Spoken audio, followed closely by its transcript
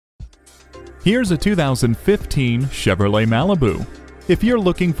Here's a 2015 Chevrolet Malibu. If you're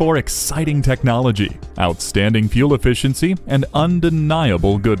looking for exciting technology, outstanding fuel efficiency, and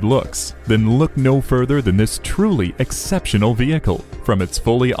undeniable good looks, then look no further than this truly exceptional vehicle. From its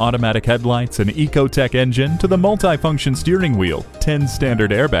fully automatic headlights and Ecotec engine to the multi-function steering wheel, 10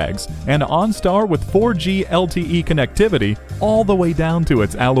 standard airbags, and OnStar with 4G LTE connectivity, all the way down to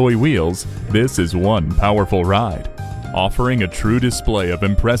its alloy wheels, this is one powerful ride. Offering a true display of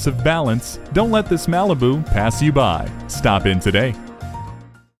impressive balance, don't let this Malibu pass you by. Stop in today.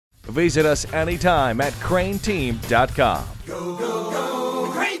 Visit us anytime at crainteam.com.